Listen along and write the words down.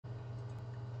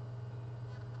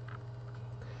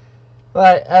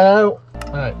Right, hello.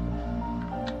 Right.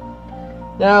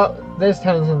 Now, there's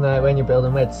times in there when you're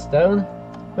building redstone,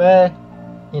 where,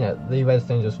 you know, the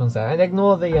redstone just runs out. And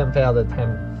ignore the failed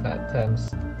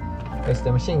attempts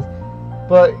redstone machines.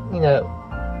 But, you know,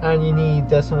 and you need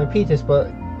some repeaters, but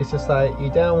it's just like,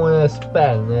 you don't want to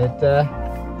spend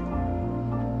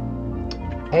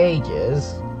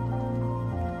ages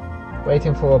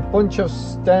waiting for a bunch of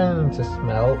stone to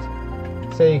smelt,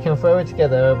 so you can throw it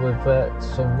together with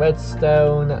some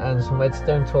redstone and some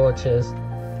redstone torches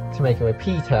to make a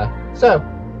repeater. So,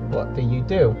 what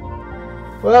do?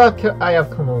 Well, I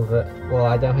have come up with it. Well,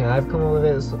 I don't think I've come up with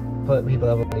it, but people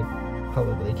have already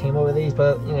probably came up with these.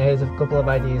 But, you know, here's a couple of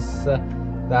ideas that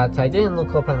I didn't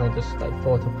look up and I just like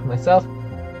thought up for myself.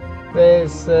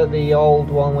 There's the old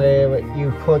one where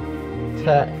you put,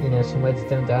 you know, some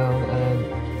redstone down and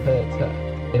put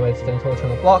a redstone torch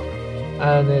on a block,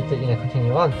 and you know,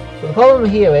 continue on. But the problem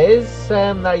here is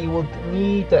that you will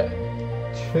need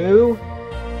 2.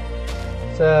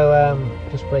 So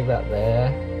just break that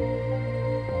there,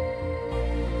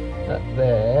 that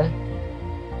there,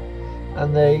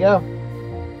 and there you go.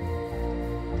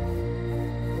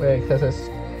 Because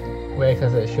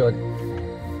it should.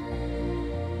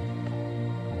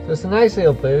 So it's a nice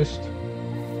little boost.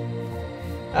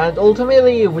 And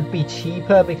ultimately it would be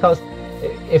cheaper, because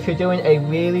if you're doing a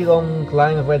really long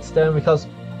line of redstone, because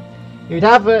you'd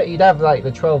have like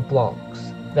the 12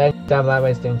 blocks, then you'd have that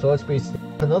redstone torch, but you'd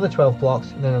have another 12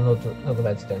 blocks, and then another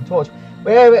redstone torch,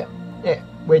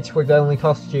 which would only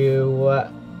cost you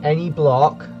any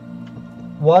block,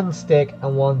 1 stick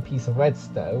and 1 piece of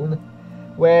redstone.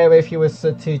 Where if you were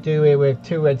to do it with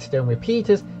 2 redstone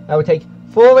repeaters, that would take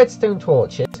 4 redstone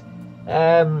torches,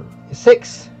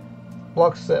 6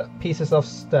 blocks, pieces of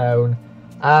stone,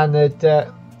 and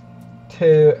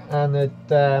 2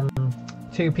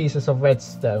 pieces of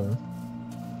redstone.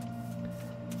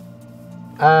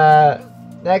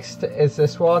 Next is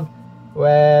this one,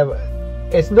 where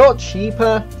it's not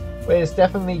cheaper, but it's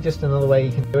definitely just another way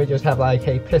you can do it. Just have like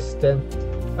a piston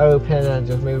open and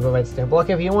just move a redstone block.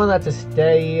 If you want that to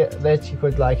stay there, you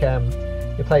could like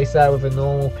replace that with a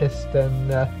normal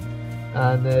piston,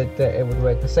 and it would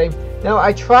work the same. Now,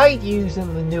 I tried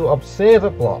using the new observer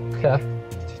block to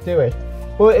do it,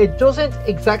 but it doesn't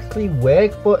exactly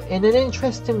work, but in an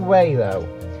interesting way though.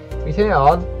 We turn it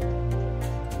on,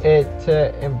 it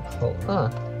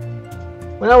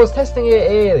when I was testing it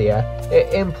earlier,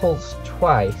 it impulsed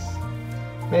twice.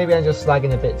 Maybe I'm just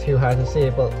lagging a bit too hard to see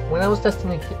it, but when I was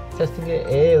testing it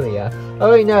earlier, oh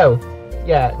wait, no,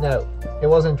 yeah, no, it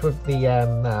wasn't with the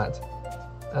that.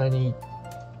 I need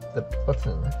the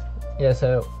button. Yeah,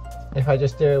 so if I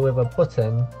just do it with a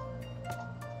button,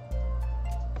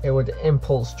 it would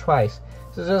impulse twice.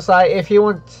 So just like if you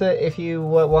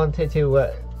wanted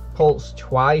to pulse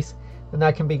twice, then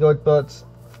that can be good, but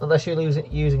unless you're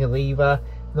using a lever,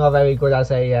 not very good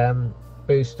as a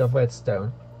boost of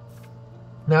redstone.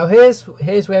 Now here's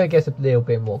where it gets a little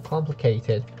bit more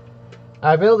complicated.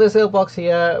 I built this little box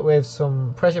here with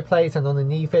some pressure plates, and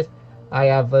underneath it I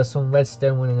have some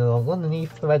redstone running along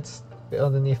underneath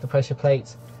the pressure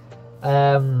plates,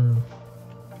 to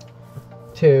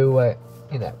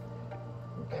you know,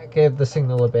 give the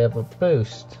signal a bit of a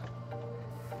boost.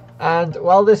 And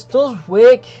while this does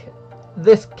work,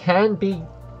 this can be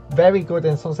very good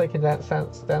in some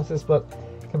circumstances, but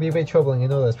can be a bit troubling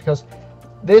in others, because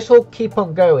this will keep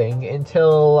on going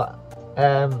until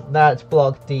that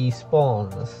block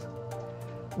despawns,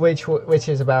 which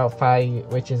is about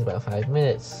 5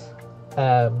 minutes,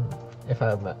 if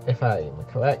I'm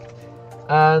correct.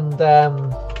 And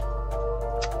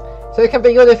so it can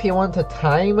be good if you want a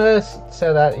timer,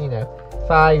 so that, you know,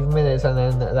 5 minutes, and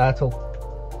then that'll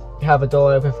have a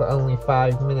door open for only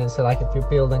 5 minutes. So like if you're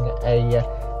building a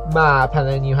map, and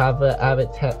then you have like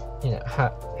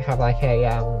a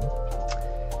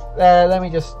let me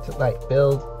just like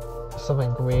build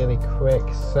something really quick.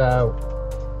 So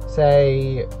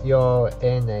say you're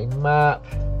in a map,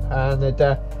 and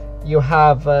you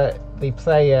have the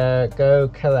player go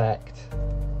collect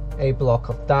a block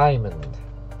of diamond,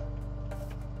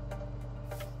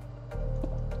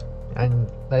 and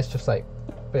let's just like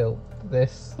build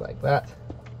this like that.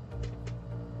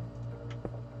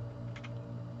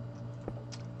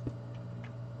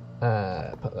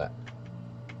 Put that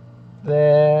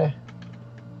there,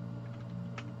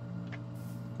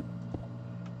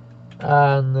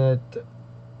 and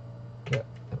get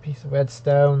a piece of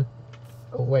redstone.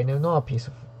 Oh wait, no, not a piece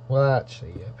of, well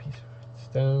actually a piece of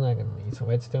redstone. I'm gonna need some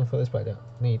redstone for this, but I don't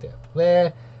need it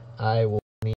there. I will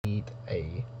need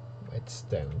a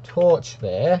redstone torch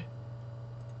there.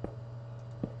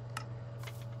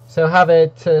 So have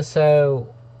it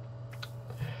so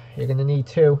you're going to need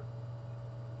 2.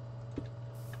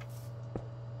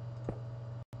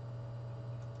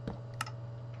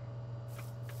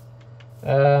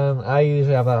 I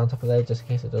usually have that on top of there just in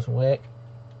case it doesn't work.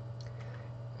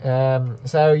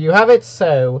 So you have it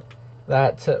so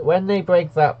that when they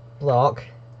break that block,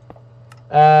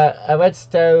 a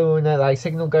redstone like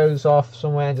signal goes off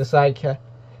somewhere and just like,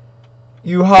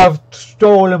 you have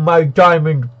stolen my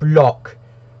diamond block.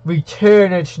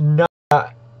 Return it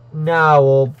now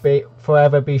or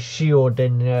forever be shielded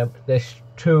in this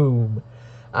tomb.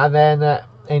 And then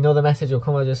another message will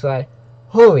come and just like,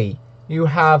 hurry, you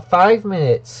have 5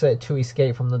 minutes to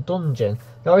escape from the dungeon.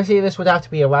 Now, obviously this would have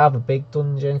to be a rather big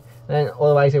dungeon, then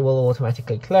otherwise it will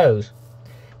automatically close.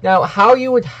 Now how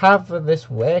you would have this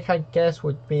work, I guess,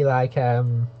 would be like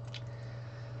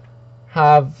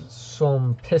have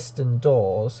some piston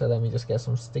doors. So let me just get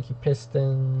some sticky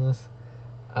pistons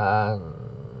and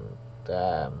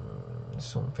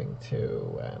something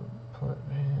to put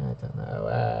there. I don't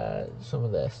know, some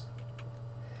of this.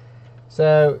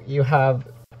 So you have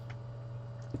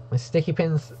the sticky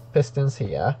pistons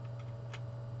here,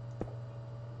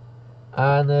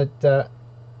 and you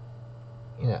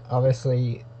know,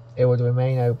 obviously it would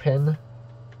remain open.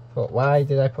 But why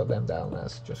did I put them down?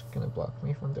 That's just gonna block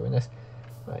me from doing this.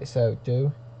 Right, so do.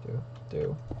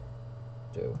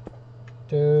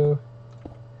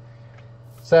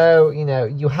 So, you know,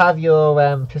 you have your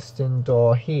piston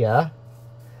door here,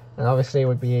 and obviously it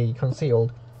would be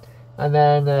concealed. And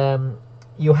then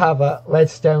you have a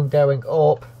redstone going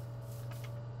up,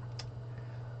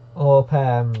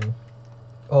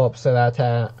 so that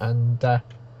and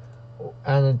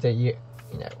you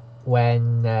know,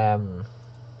 when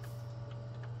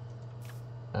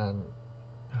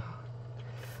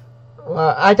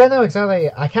well, I don't know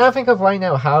exactly. I can't think of right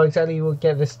now how exactly you would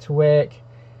get this to work.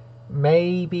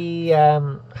 Maybe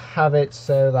have it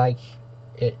so like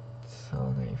it's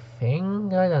on a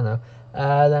thing. I don't know.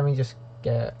 Let me just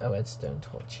get a redstone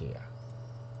torch here.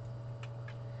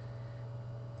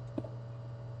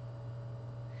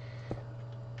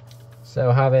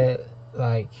 So have it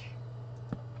like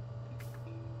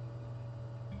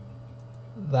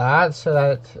that, so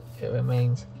that it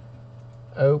remains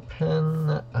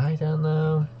open. I don't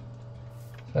know.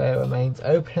 So it remains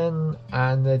open,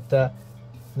 and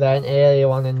then earlier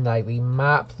on in like the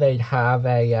map, they'd have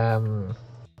a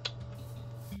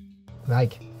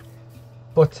like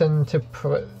button to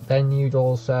then you'd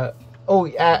also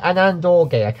an and or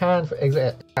gate. I can't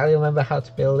exactly remember how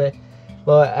to build it,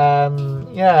 but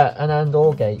yeah, an and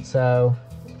or gate. So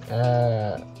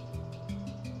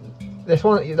this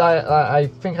one, I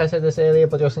think I said this earlier,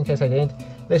 but just in case I didn't,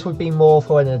 this would be more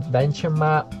for an adventure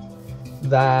map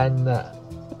than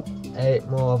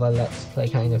more of a let's play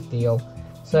kind of deal.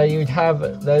 So you'd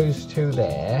have those two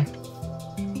there.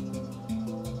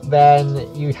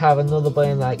 Then you'd have another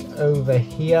button like over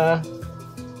here,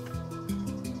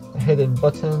 a hidden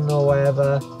button or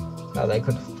whatever that they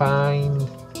could find,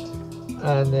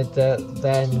 and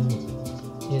then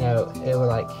you know, it will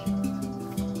like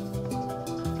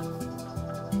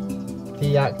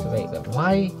deactivate them.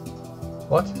 Why?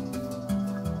 What?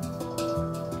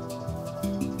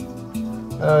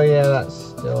 Oh yeah, that's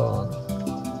still on.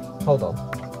 Hold on.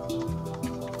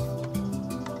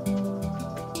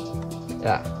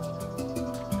 Yeah.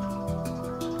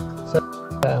 So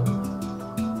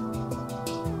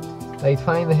they'd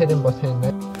find the hidden button,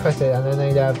 they'd press it, and then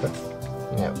they'd have,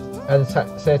 you know, a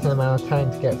certain amount of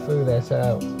time to get through there.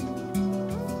 So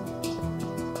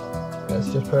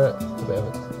let's just put a bit of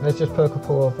it. Let's just put a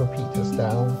couple of repeaters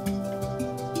down.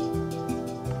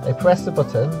 They press the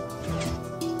button,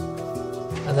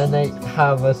 and then they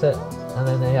have and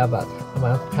then they have that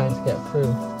amount of time to get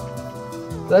through.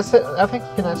 Let's. I think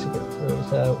you can actually get through.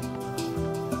 So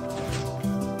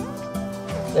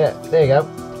there you go.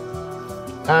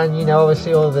 And you know,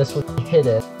 obviously, all of this would be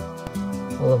hidden.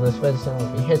 All of this redstone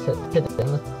would be hidden.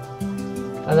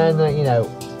 And then you know,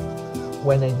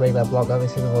 when they break that block,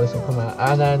 obviously the voice will come out,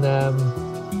 and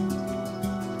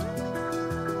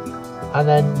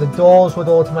then the doors would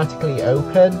automatically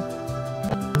open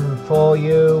for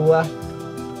you,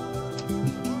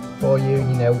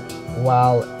 you know,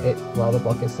 while the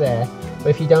block is there. But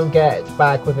if you don't get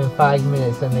back within 5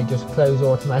 minutes, then they just close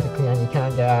automatically and you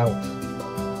can't get out.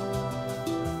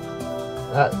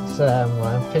 That's what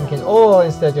I'm thinking. Or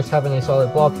instead of just having a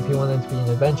solid block, if you want them to be in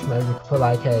adventure mode, you could put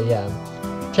like a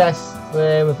chest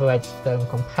there with a redstone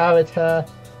comparator,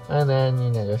 and then,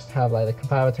 you know, just have like the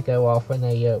comparator go off when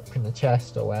they open the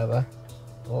chest or whatever.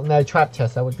 Well, no, trap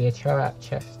chest, that would be a trap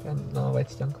chest and not a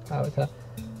redstone comparator.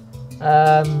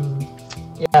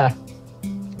 yeah,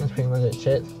 that's pretty much it,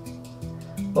 shit.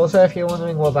 Also, if you're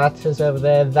wondering what that is over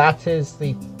there, that is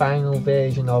the final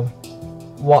version of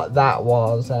what that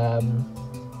was.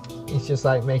 It's just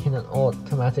like making an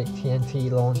automatic TNT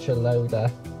launcher loader,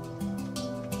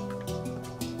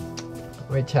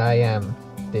 which I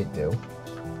did do,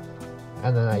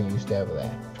 and then I used it over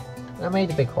there. I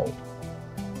made a big hole.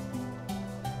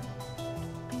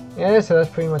 Yeah, so that's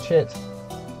pretty much it.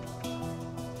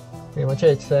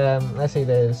 Let's see,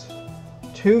 there's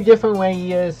 2 different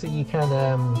ways that you can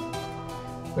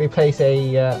replace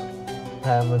a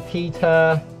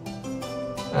repeater,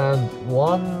 and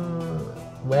one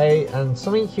way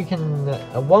you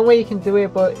can do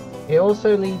it, but it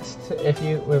also leads to, if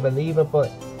you with a lever, but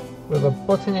with a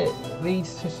button it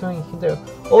leads to something you can do.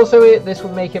 Also, this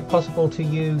will make it possible to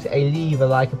use a lever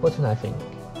like a button, I think.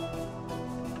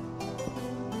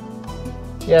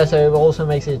 Yeah, so it also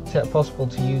makes it possible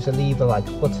to use a lever like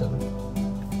a button,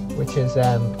 which is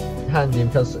handy,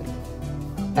 because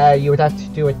you would have to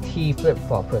do a T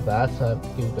flip-flop with that, I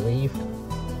do believe.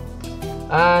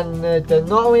 And they're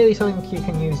not really something you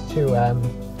can use to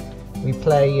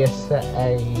replace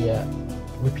a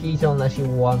repeater unless you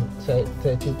want it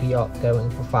to be up going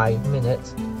for 5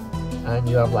 minutes, and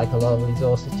you have like a lot of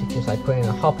resources to just like put in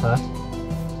a hopper.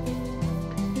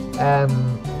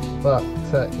 But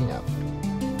you know,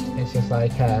 it's just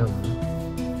like a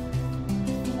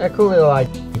cool little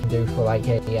idea you can do for like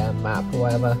a map or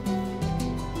whatever.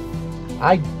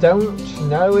 I don't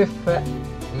know if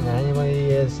you know, anybody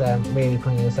is really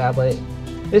pointing this out, but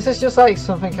this is just like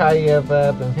something I have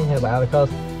been thinking about, because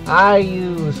I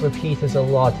use repeaters a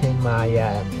lot in my in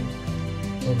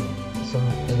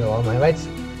a lot of my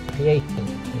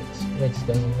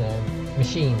redstone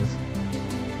machines,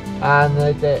 and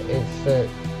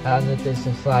it's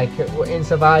just like in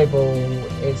survival,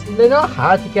 they're not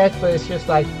hard to get, but it's just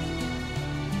like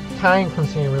time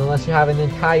consuming unless you have an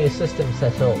entire system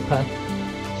set up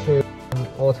to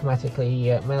automatically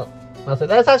melt it.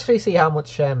 Let's actually see how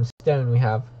much stone we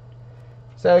have.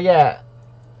 So yeah,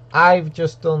 I've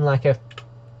just done like a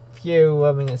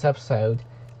few minutes episode,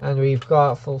 and we've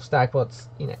got a full stack, but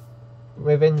you know,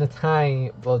 within the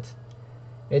time, but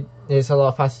it is a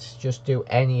lot faster to just do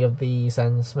any of these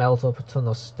and smelt up a ton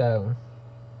of stone.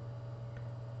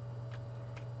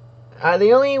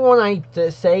 The only one I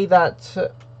say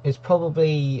that is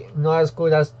probably not as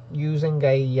good as using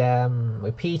a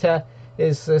repeater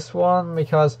is this one,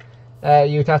 because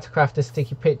you'd have to craft a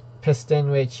sticky piston,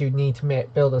 which you'd need to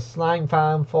build a slime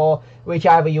farm for, which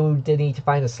either you would need to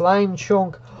find a slime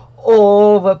chunk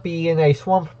or be in a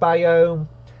swamp biome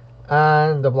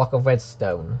and a block of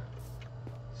redstone.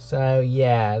 So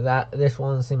yeah, this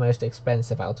one's the most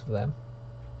expensive out of them,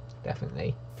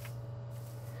 definitely.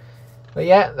 But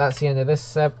yeah, that's the end of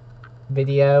this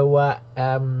video.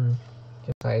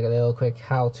 Just like a little quick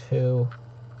how to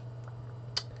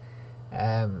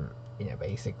you know,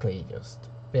 basically just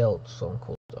build some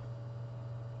cool stuff.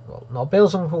 Well, not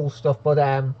build some cool stuff, but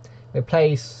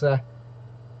replace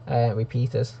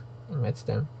repeaters in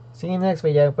redstone. See you in the next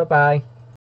video. Bye bye.